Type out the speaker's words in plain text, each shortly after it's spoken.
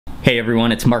Hey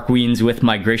everyone, it's Mark Wiens with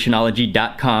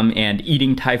migrationology.com and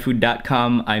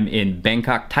eatingthaifood.com. I'm in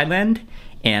Bangkok, Thailand,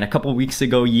 and a couple weeks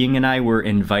ago Ying and I were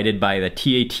invited by the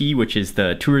TAT, which is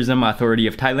the Tourism Authority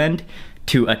of Thailand,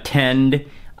 to attend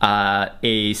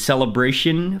a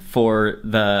celebration for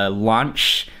the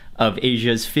launch of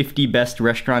Asia's 50 Best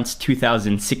Restaurants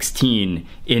 2016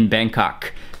 in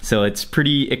Bangkok. So it's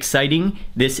pretty exciting.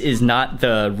 This is not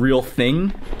the real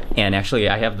thing, and actually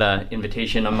I have the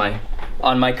invitation on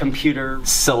my computer.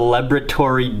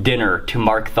 Celebratory dinner to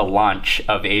mark the launch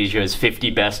of Asia's 50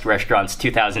 Best Restaurants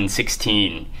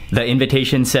 2016. The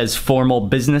invitation says formal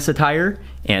business attire,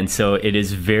 and so it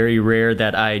is very rare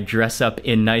that I dress up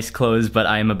in nice clothes, but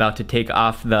I am about to take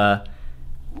off the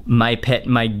My Pet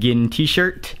My Gin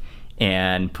t-shirt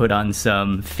and put on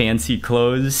some fancy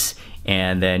clothes,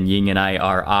 and then Ying and I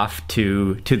are off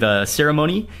to the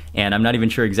ceremony, and I'm not even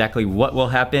sure exactly what will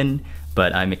happen,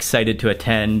 but I'm excited to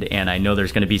attend, and I know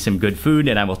there's going to be some good food,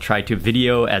 and I will try to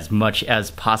video as much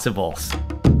as possible.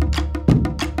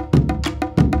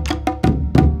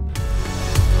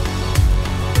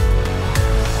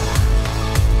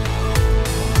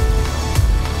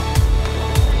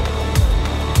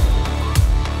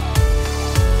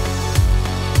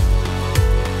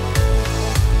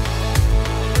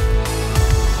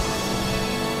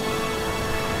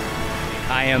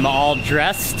 I am all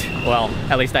dressed. Well,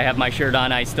 at least I have my shirt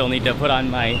on. I still need to put on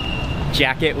my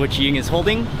jacket, which Ying is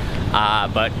holding.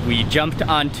 But we jumped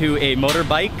onto a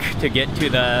motorbike to get to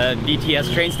the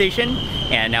BTS train station,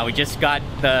 and now we just took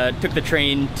the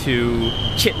train to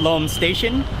Chitlom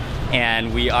station,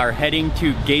 and we are heading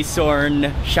to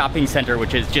Gaysorn Shopping Centre,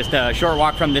 which is just a short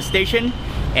walk from this station.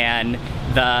 And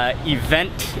the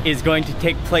event is going to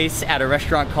take place at a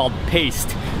restaurant called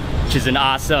Paste, which is an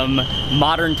awesome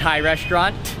modern Thai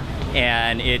restaurant,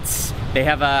 and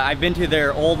I've been to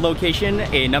their old location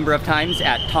a number of times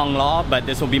at Thong Lo, but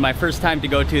this will be my first time to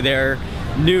go to their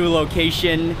new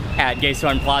location at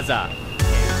Gaysorn Plaza.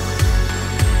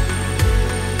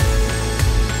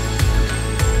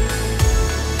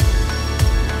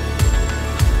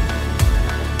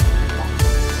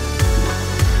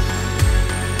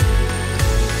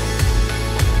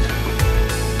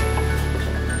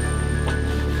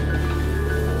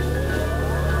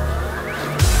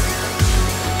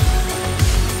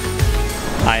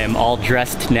 I am all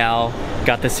dressed now,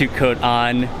 got the suit coat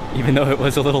on, even though it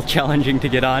was a little challenging to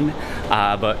get on,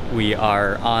 but we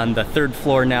are on the third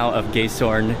floor now of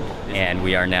Gaysorn, and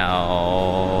we are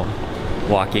now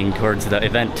walking towards the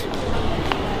event.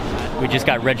 We just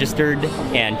got registered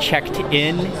and checked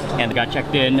in, and got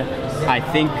checked in. I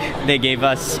think they gave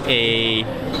us a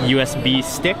USB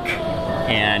stick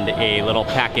and a little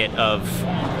packet of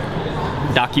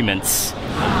documents.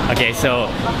 Okay, so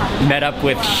met up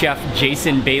with Chef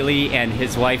Jason Bailey and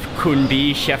his wife Khun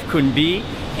B, Chef Khun B,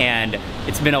 and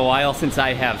it's been a while since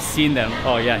I have seen them.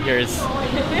 Oh yeah, here's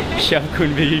Chef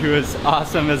Khun B, who is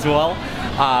awesome as well.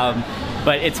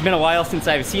 But it's been a while since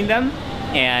I've seen them,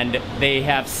 and they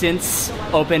have since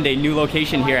opened a new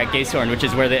location here at Gaysorn, which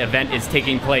is where the event is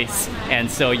taking place.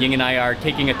 And so Ying and I are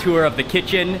taking a tour of the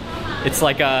kitchen. It's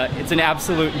an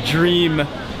absolute dream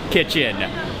kitchen.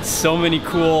 So many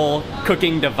cool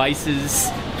cooking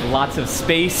devices, lots of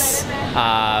space. He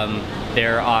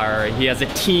has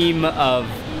a team of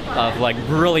like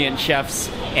brilliant chefs,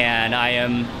 and I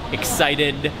am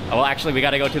excited. Well, actually, we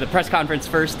got to go to the press conference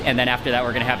first, and then after that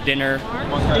we're gonna have dinner.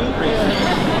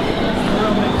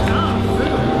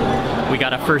 We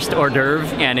got a first hors d'oeuvre,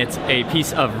 and it's a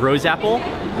piece of rose apple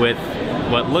with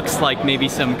what looks like maybe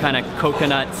some kind of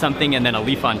coconut something, and then a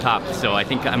leaf on top. So I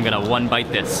think I'm gonna one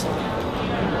bite this.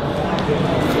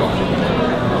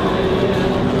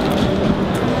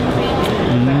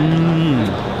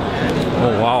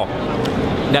 Oh wow,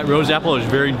 that rose apple is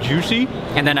very juicy,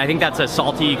 and then I think that's a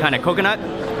salty kind of coconut,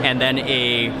 and then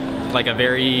a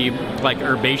very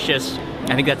herbaceous,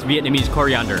 I think that's Vietnamese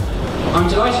coriander. I'm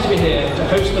delighted to be here to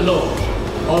host the launch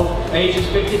of Asia's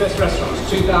 50 Best Restaurants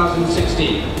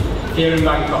 2016 here in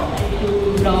Bangkok.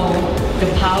 To know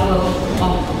the power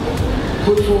of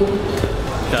good food.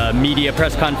 The media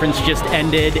press conference just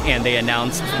ended, and they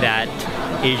announced that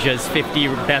Asia's 50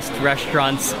 Best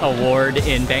Restaurants Award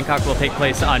in Bangkok will take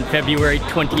place on February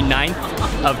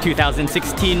 29th of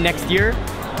 2016 next year.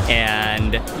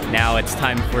 And now it's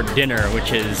time for dinner,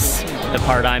 which is the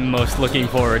part I'm most looking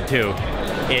forward to.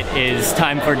 It is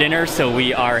time for dinner, so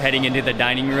we are heading into the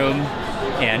dining room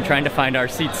and trying to find our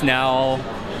seats now.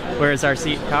 Where is our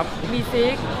seat, Kap?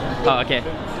 B6. Oh, okay.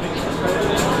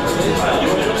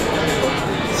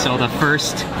 So the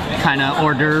first kind of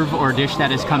hors d'oeuvre or dish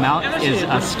that has come out is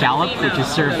a scallop, which is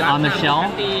served on the shell.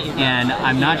 And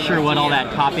I'm not sure what all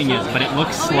that topping is, but it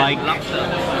looks like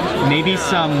maybe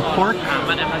some pork.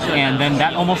 And then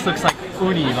that almost looks like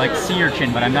uni, like sea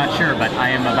urchin, but I'm not sure, but I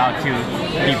am about to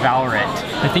devour it.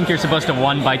 I think you're supposed to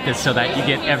one bite this so that you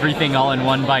get everything all in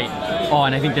one bite. Oh,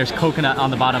 and I think there's coconut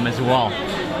on the bottom as well.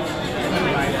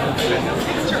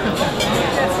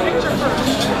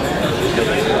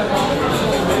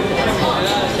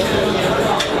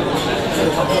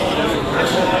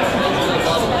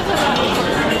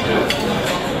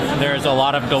 There's a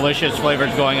lot of delicious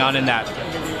flavors going on in that.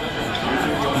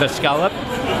 The scallop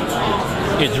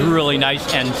is really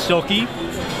nice and silky,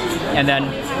 and then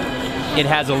it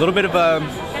has a little bit of a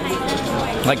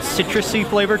like citrusy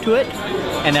flavor to it,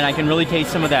 and then I can really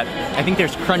taste some of that. I think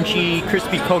there's crunchy,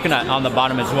 crispy coconut on the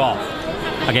bottom as well.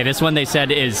 Okay, this one they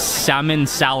said is salmon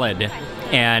salad,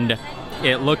 and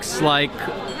it looks like,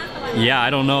 yeah, I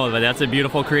don't know, but that's a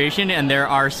beautiful creation, and there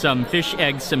are some fish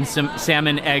eggs, some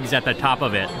salmon eggs at the top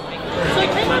of it.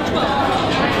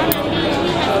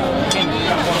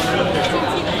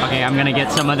 Okay, I'm gonna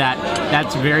get some of that.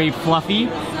 That's very fluffy,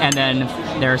 and then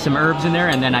there are some herbs in there,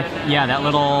 and then yeah, that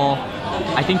little,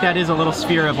 I think that is a little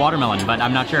sphere of watermelon, but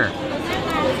I'm not sure.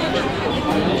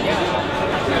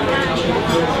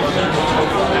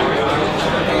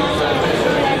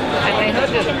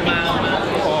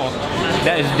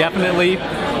 That is definitely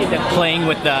playing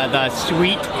with the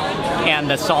sweet and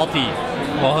the salty.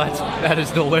 Well, that is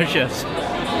delicious.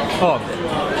 Oh,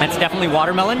 that's definitely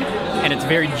watermelon, and it's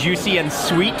very juicy and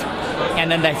sweet. And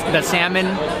then the salmon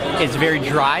is very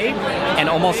dry and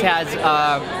almost has,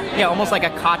 yeah, almost like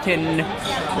a cotton,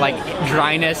 like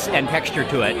dryness and texture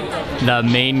to it. The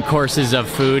main courses of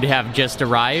food have just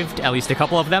arrived, at least a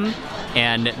couple of them.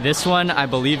 And this one, I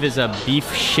believe, is a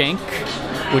beef shank,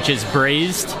 which is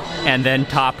braised and then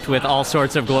topped with all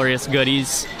sorts of glorious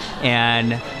goodies.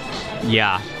 And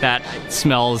yeah, that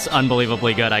smells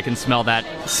unbelievably good. I can smell that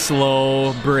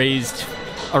slow braised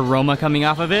aroma coming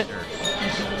off of it.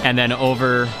 And then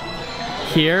over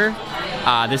here,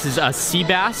 this is a sea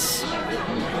bass,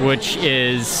 which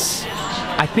is,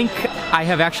 I think I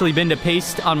have actually been to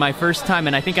Paste on my first time,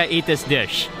 and I think I ate this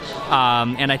dish.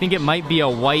 And I think it might be a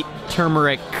white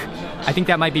turmeric. I think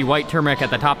that might be white turmeric at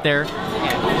the top there.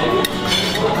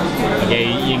 Okay,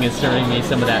 Ying is serving me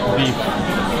some of that beef.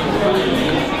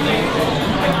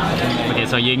 Okay,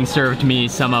 so Ying served me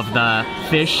some of the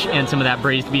fish and some of that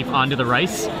braised beef onto the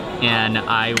rice, and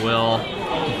I will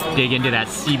dig into that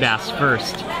sea bass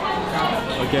first.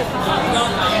 Okay.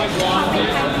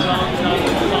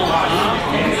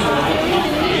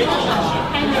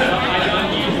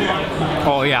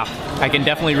 Oh yeah, I can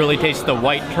definitely really taste the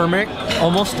white turmeric,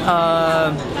 almost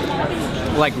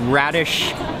like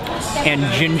radish and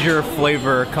ginger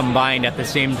flavor combined at the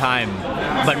same time,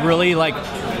 but really like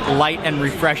light and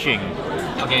refreshing.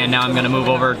 Okay, and now I'm gonna move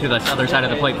over to the other side of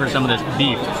the plate for some of this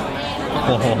beef.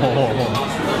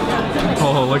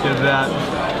 Oh, look at that.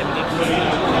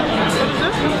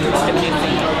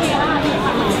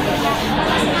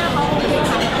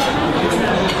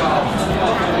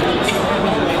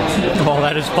 Oh,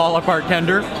 that is fall apart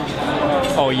tender.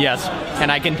 Oh yes,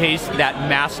 and I can taste that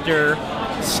master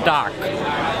stock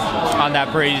on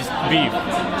that braised beef.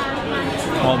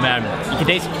 Oh man, you can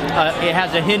taste, it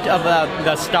has a hint of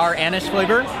the star anise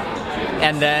flavor,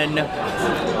 and then it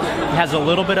has a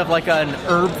little bit of like an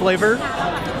herb flavor,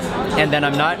 and then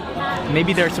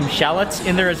maybe there's some shallots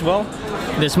in there as well.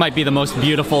 This might be the most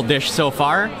beautiful dish so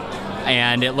far,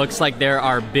 and it looks like there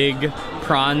are big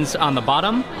prawns on the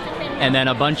bottom, and then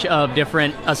a bunch of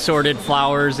different assorted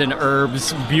flowers and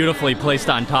herbs beautifully placed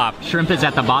on top. Shrimp is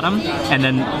at the bottom, and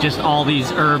then just all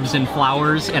these herbs and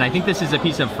flowers, and I think this is a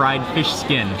piece of fried fish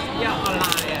skin.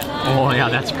 Oh yeah,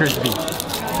 that's crispy.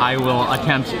 I will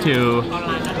attempt to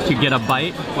get a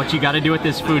bite. What you gotta do with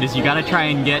this food is you gotta try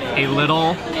and get a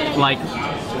little like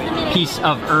piece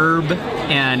of herb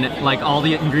and like all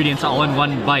the ingredients all in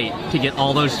one bite to get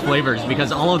all those flavors,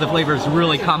 because all of the flavors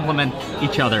really complement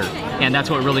each other, and that's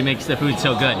what really makes the food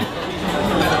so good.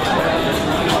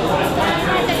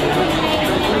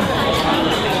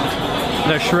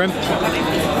 The shrimp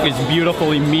is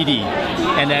beautifully meaty,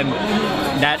 and then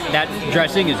that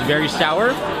dressing is very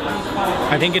sour.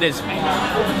 I think it's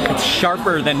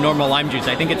sharper than normal lime juice.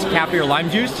 I think it's kaffir lime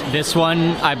juice. This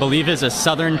one, I believe, is a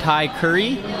Southern Thai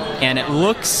curry, and it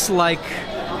looks like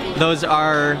those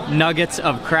are nuggets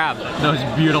of crab. Those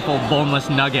beautiful boneless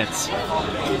nuggets.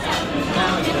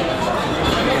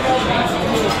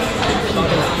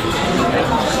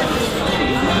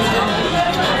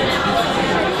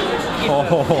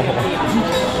 Oh.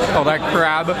 Oh, that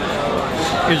crab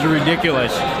is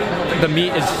ridiculous. The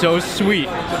meat is so sweet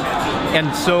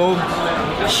and so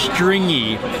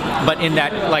stringy, but in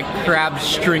that like crab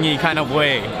stringy kind of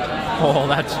way. Oh,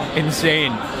 that's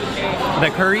insane.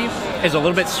 The curry is a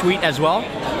little bit sweet as well,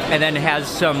 and then has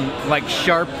some like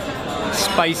sharp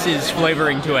spices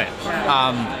flavoring to it.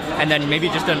 And then maybe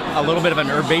just a little bit of an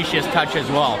herbaceous touch as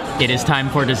well. It is time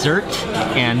for dessert,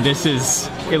 and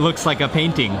it looks like a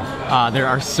painting. There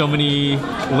are so many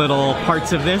little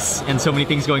parts of this and so many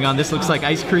things going on. This looks like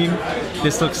ice cream.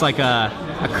 This looks like a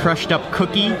crushed up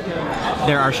cookie.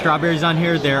 There are strawberries on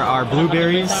here. There are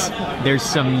blueberries. There's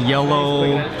some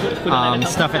yellow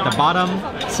stuff at the bottom.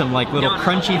 Some like little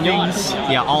crunchy things.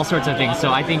 Yeah, all sorts of things.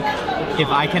 So I think if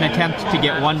I can attempt to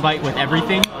get one bite with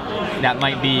everything, that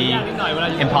might be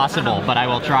impossible, but I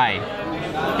will try.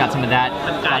 Got some of that,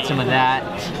 got some of that.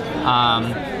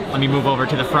 Let me move over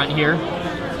to the front here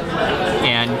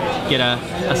and get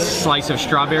a slice of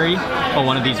strawberry, or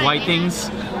one of these white things,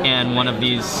 and one of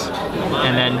these,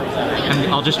 and then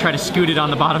I'll just try to scoot it on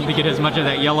the bottom to get as much of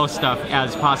that yellow stuff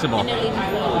as possible.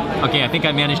 Okay, I think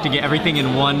I managed to get everything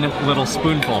in one little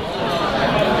spoonful.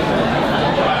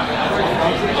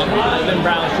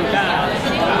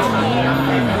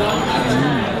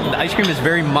 The ice cream is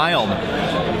very mild,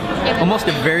 almost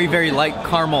a very, very light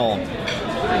caramel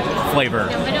flavor,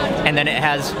 and then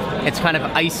it's kind of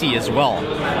icy as well.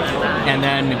 And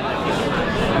then,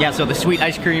 yeah, so the sweet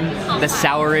ice cream, the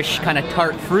sourish kind of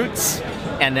tart fruits,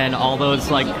 and then all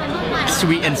those like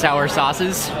sweet and sour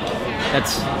sauces.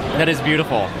 That is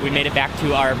beautiful. We made it back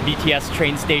to our BTS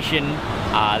train station.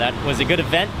 That was a good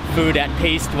event. Food at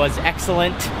Taste was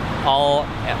excellent.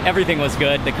 Everything was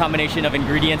good. The combination of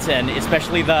ingredients, and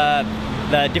especially the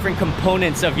different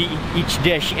components of each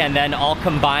dish, and then all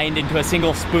combined into a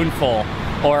single spoonful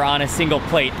or on a single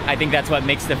plate. I think that's what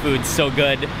makes the food so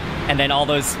good. And then all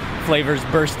those flavors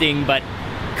bursting but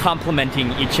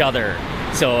complementing each other.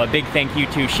 So a big thank you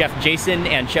to Chef Jason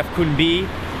and Chef Khun,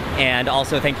 and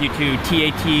also thank you to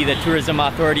TAT, the Tourism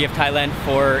Authority of Thailand,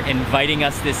 for inviting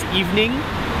us this evening.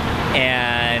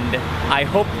 And I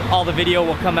hope all the video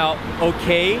will come out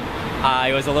okay.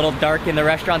 It was a little dark in the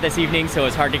restaurant this evening, so it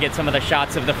was hard to get some of the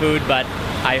shots of the food, but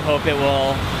I hope it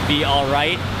will be all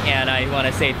right. And I want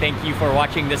to say thank you for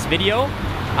watching this video.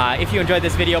 If you enjoyed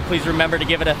this video, please remember to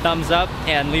give it a thumbs up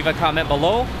and leave a comment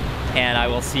below, and I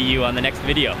will see you on the next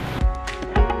video.